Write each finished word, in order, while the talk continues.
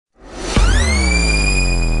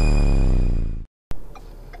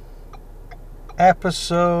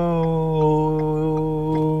episode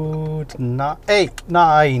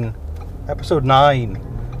 9. Episode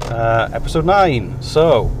 9.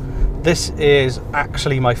 So, this is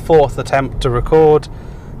actually my fourth attempt to record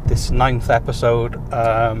this 9th episode.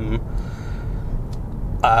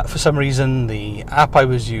 For some reason, the app I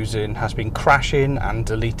was using has been crashing and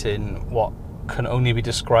deleting what can only be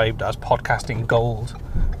described as podcasting gold,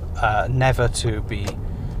 never to be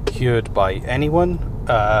heard by anyone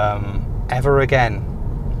ever again.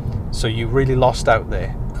 So you really lost out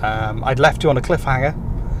there. I'd left you on a cliffhanger.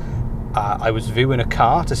 I was viewing a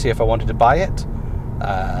car to see if I wanted to buy it.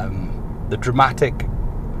 The dramatic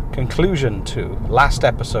conclusion to last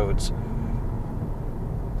episode's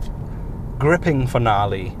gripping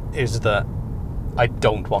finale is that I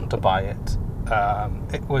don't want to buy it.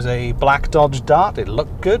 It was a black Dodge Dart. It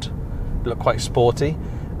looked good. It looked quite sporty.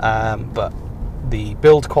 But the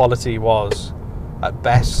build quality was at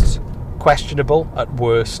best questionable, at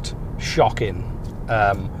worst shocking.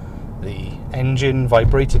 The engine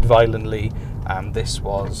vibrated violently, and this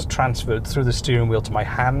was transferred through the steering wheel to my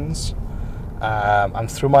hands,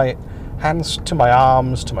 and through my hands to my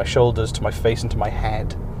arms, to my shoulders, to my face, and to my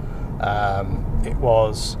head. It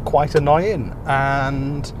was quite annoying,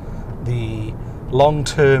 and the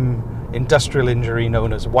long-term industrial injury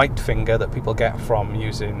known as white finger that people get from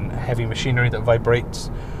using heavy machinery that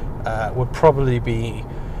vibrates would probably be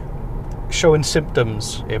showing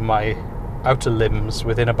symptoms in my outer limbs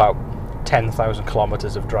within about 10,000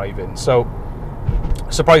 kilometers of driving. So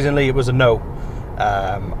surprisingly it was a no,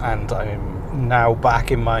 and I'm now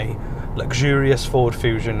back in my luxurious Ford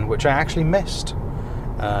Fusion, which I actually missed.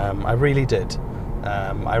 I really did.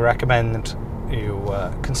 I recommend you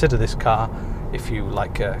consider this car if you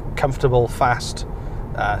like a comfortable, fast,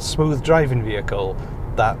 smooth driving vehicle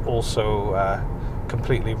that also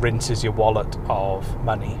completely rinses your wallet of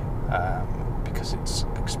money, because it's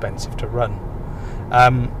expensive to run.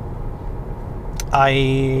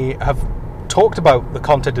 I have talked about the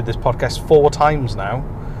content of this podcast 4 times now.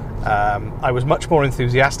 I was much more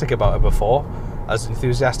enthusiastic about it before, as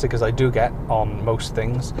enthusiastic as I do get on most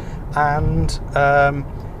things, and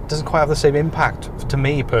it doesn't quite have the same impact to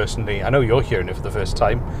me personally. I know you're hearing it for the first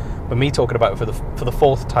time, but me talking about it for the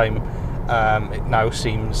 4th time, it now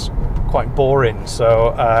seems quite boring.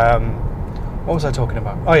 So what was I talking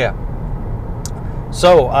about? Oh yeah,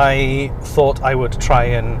 so I thought I would try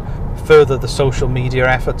and further the social media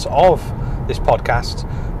efforts of this podcast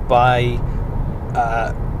by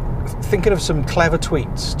thinking of some clever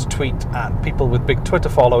tweets to tweet at people with big Twitter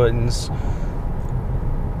followings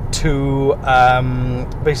to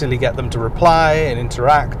basically get them to reply and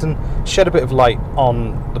interact and shed a bit of light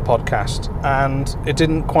on the podcast. And it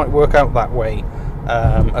didn't quite work out that way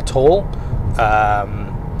at all.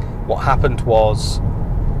 What happened was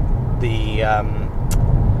the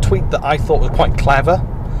tweet that I thought was quite clever,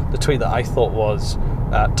 the tweet that I thought was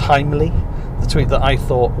timely, the tweet that I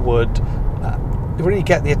thought would really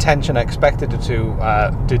get the attention I expected it to,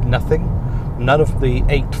 did nothing. None of the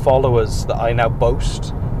 8 followers that I now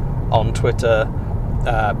boast on Twitter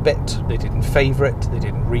bit. They didn't favourite, they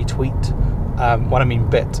didn't retweet. When I mean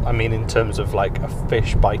bit, I mean in terms of like a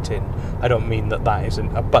fish biting. I don't mean that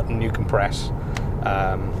isn't a button you can press.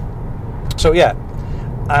 So yeah,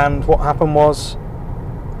 and what happened was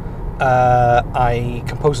I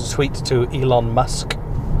composed a tweet to Elon Musk,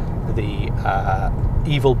 the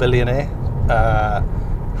evil billionaire,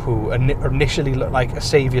 who initially looked like a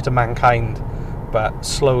saviour to mankind, but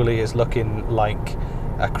slowly is looking like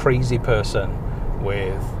a crazy person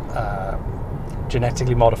with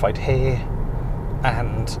genetically modified hair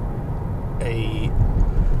and a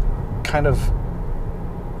kind of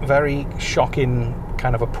very shocking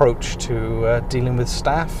kind of approach to dealing with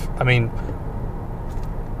staff. I mean,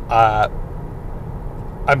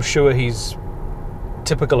 I'm sure he's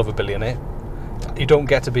typical of a billionaire. You don't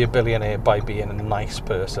get to be a billionaire by being a nice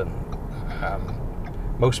person.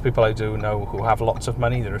 Most people I do know who have lots of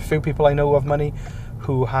money. There are a few people I know who have money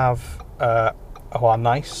who are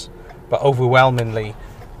nice, but overwhelmingly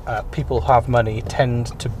people who have money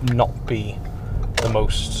tend to not be the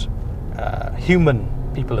most human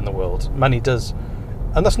people in the world. Money does,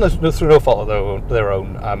 and that's through no fault of their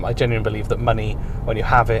own. I genuinely believe that money, when you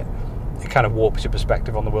have it, it kind of warps your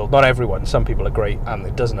perspective on the world. Not everyone. Some people are great and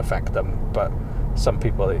it doesn't affect them, but some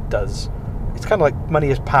people it does. It's kind of like money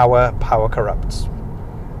is power. Power corrupts.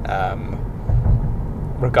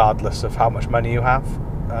 Regardless of how much money you have,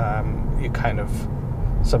 you kind of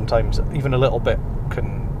sometimes, even a little bit,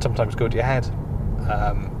 can sometimes go to your head.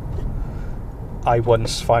 I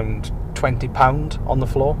once found £20 on the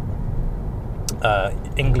floor,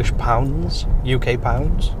 English pounds, UK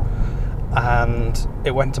pounds, and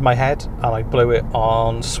it went to my head, and I blew it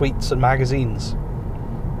on sweets and magazines.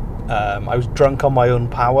 I was drunk on my own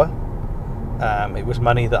power. It was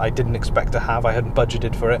money that I didn't expect to have. I hadn't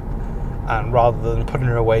budgeted for it, and rather than putting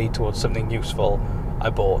it away towards something useful, I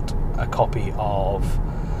bought a copy of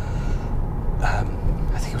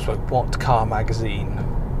I think it was like What Car magazine,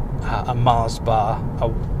 a Mars bar, a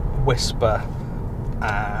Whisper,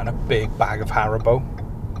 and a big bag of Haribo,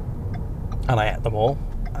 and I ate them all,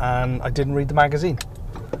 and I didn't read the magazine.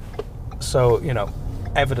 So,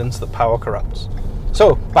 evidence that power corrupts.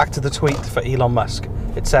 So, back to the tweet for Elon Musk.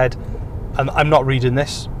 It said, and I'm not reading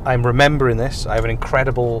this, I'm remembering this, I have an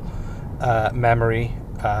incredible memory,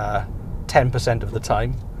 10% of the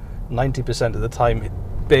time. 90% of the time it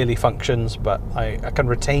barely functions, but I can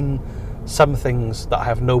retain some things that I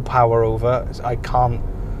have no power over. I can't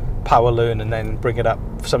power learn and then bring it up.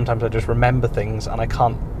 Sometimes I just remember things and they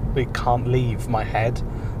can't leave my head,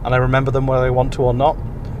 and I remember them whether I want to or not.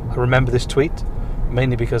 I remember this tweet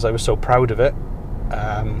mainly because I was so proud of it.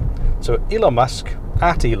 So Elon Musk,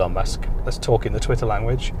 at Elon Musk, let's talk in the Twitter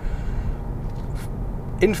language.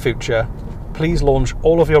 In future, please launch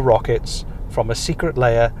all of your rockets from a secret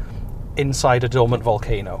layer inside a dormant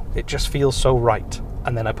volcano. It just feels so right.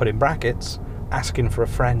 And then I put in brackets, asking for a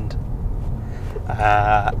friend.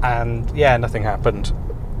 And yeah, nothing happened.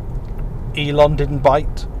 Elon didn't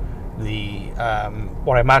bite.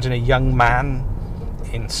 What I imagine a young man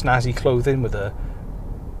in snazzy clothing with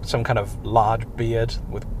some kind of large beard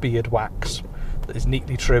with beard wax that is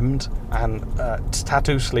neatly trimmed, and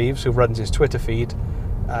tattoo sleeves, who runs his Twitter feed,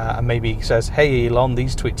 and maybe he says, "Hey Elon,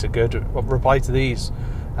 these tweets are good, reply to these."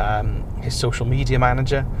 His social media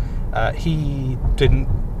manager, he didn't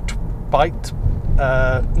bite.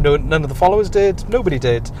 No, none of the followers did. Nobody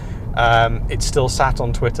did. It still sat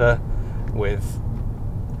on Twitter with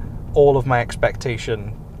all of my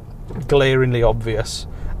expectation glaringly obvious,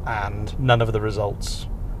 and none of the results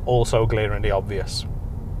also glaringly obvious.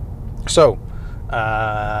 So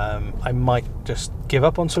I might just give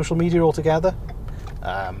up on social media altogether.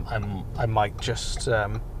 I might just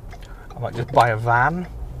buy a van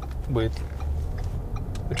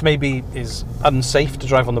which maybe is unsafe to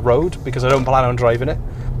drive on the road because I don't plan on driving it,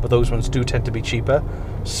 but those ones do tend to be cheaper.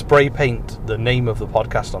 Spray paint the name of the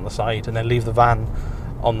podcast on the side and then leave the van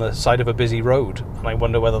on the side of a busy road, and I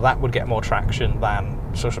wonder whether that would get more traction than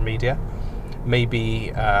social media.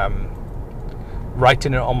 Maybe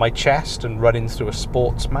writing it on my chest and running through a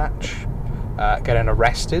sports match, getting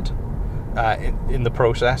arrested in the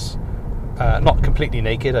process, not completely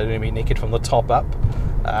naked, I don't mean naked from the top up.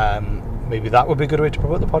 Maybe that would be a good way to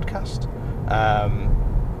promote the podcast.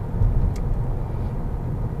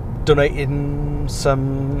 Donating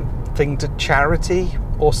something to charity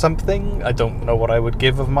or something. I don't know what I would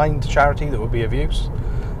give of mine to charity that would be of use.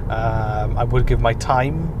 I would give my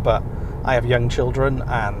time, but I have young children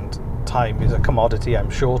and time is a commodity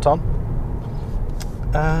I'm short on.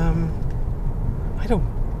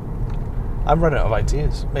 I'm running out of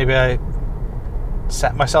ideas. Maybe I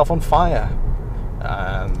set myself on fire.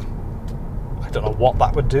 I don't know what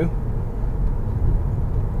that would do.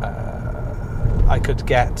 I could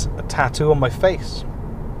get a tattoo on my face.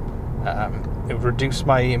 It would reduce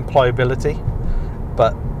my employability,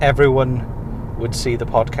 but everyone would see the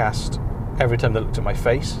podcast every time they looked at my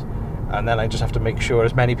face, and then I just have to make sure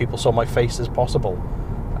as many people saw my face as possible.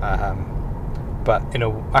 But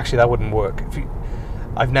actually that wouldn't work.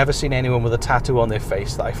 I've never seen anyone with a tattoo on their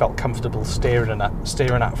face that I felt comfortable staring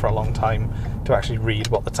at for a long time to actually read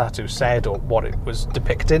what the tattoo said or what it was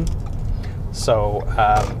depicting. So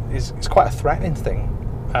it's quite a threatening thing.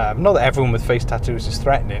 Not that everyone with face tattoos is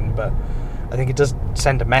threatening, but I think it does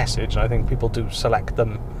send a message, and I think people do select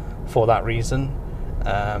them for that reason.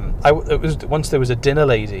 Once there was a dinner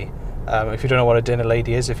lady. If you don't know what a dinner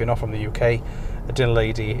lady is, if you're not from the UK, a dinner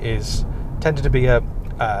lady tended to be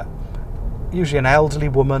usually an elderly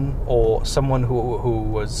woman or someone who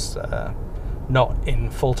was not in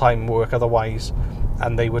full-time work otherwise,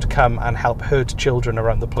 and they would come and help herd children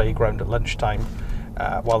around the playground at lunchtime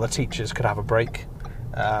while the teachers could have a break.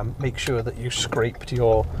 Make sure that you scraped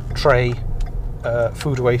your tray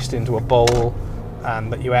food waste into a bowl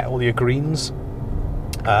and that you ate all your greens.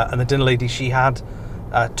 And the dinner lady, she had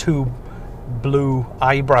 2 blue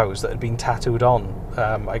eyebrows that had been tattooed on.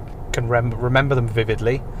 I can remember them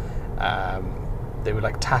vividly. They were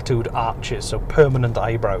like tattooed arches, so permanent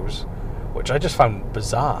eyebrows, which I just found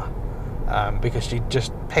bizarre, because she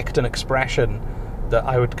just picked an expression that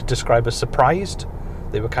I would describe as surprised.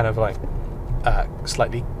 They were kind of like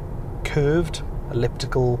slightly curved,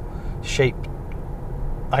 elliptical shaped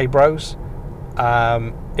eyebrows.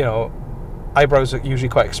 eyebrows are usually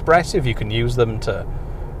quite expressive. You can use them to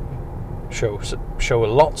show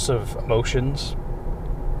lots of emotions.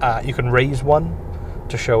 You can raise one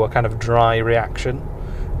to show a kind of dry reaction.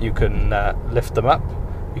 You can lift them up.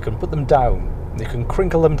 You can put them down. You can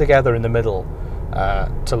crinkle them together in the middle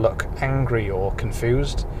to look angry or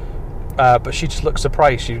confused. But she just looked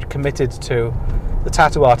surprised. She committed to... The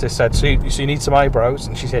tattoo artist said, so you need some eyebrows?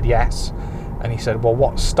 And she said yes. And he said, well,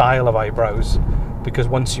 what style of eyebrows? Because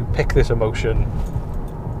once you pick this emotion,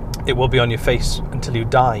 it will be on your face until you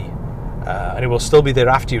die. And it will still be there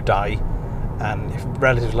after you die. And if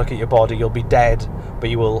relatives look at your body, you'll be dead,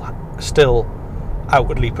 but you will still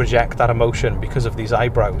outwardly project that emotion because of these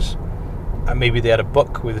eyebrows. And maybe they had a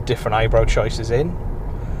book with different eyebrow choices in.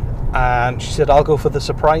 And she said, I'll go for the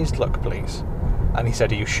surprised look, please. And he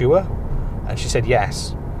said, are you sure? And she said,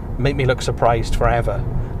 yes. Make me look surprised forever.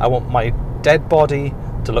 I want my dead body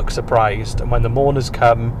to look surprised. And when the mourners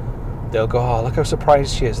come, they'll go, oh, look how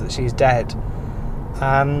surprised she is that she's dead.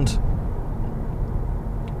 And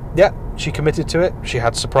yeah, she committed to it. She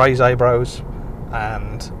had surprise eyebrows.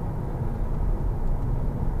 And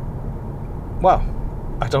well,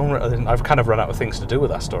 I've kind of run out of things to do with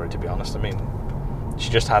that story, to be honest. I mean, she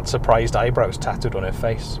just had surprised eyebrows tattooed on her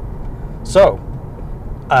face. So,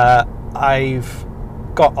 I've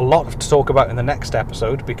got a lot to talk about in the next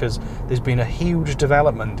episode because there's been a huge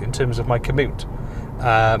development in terms of my commute.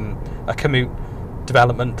 A commute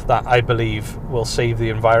development that I believe will save the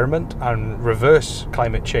environment and reverse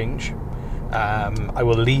climate change. I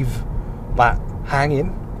will leave that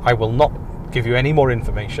hanging. I will not give you any more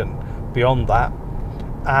information beyond that.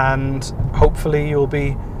 And hopefully you'll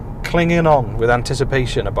be clinging on with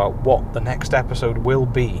anticipation about what the next episode will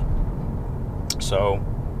be. So,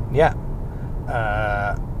 yeah.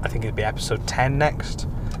 I think it'll be episode 10 next.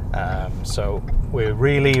 So we're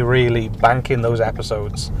really, really banking those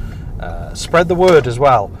episodes. Spread the word as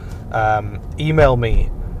well. Email me.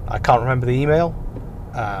 I can't remember the email,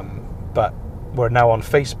 but we're now on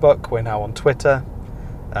Facebook. We're now on Twitter.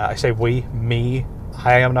 I say we, me.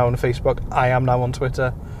 I am now on Facebook. I am now on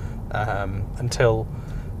Twitter. Until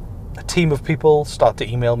a team of people start to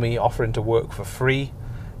email me offering to work for free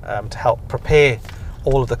to help prepare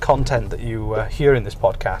all of the content that you hear in this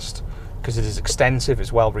podcast, because it is extensive,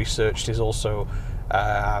 is well researched, is also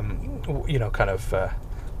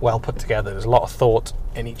well put together. There's a lot of thought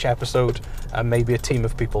in each episode, and maybe a team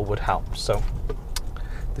of people would help. So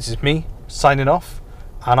this is me signing off,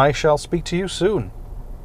 and I shall speak to you soon.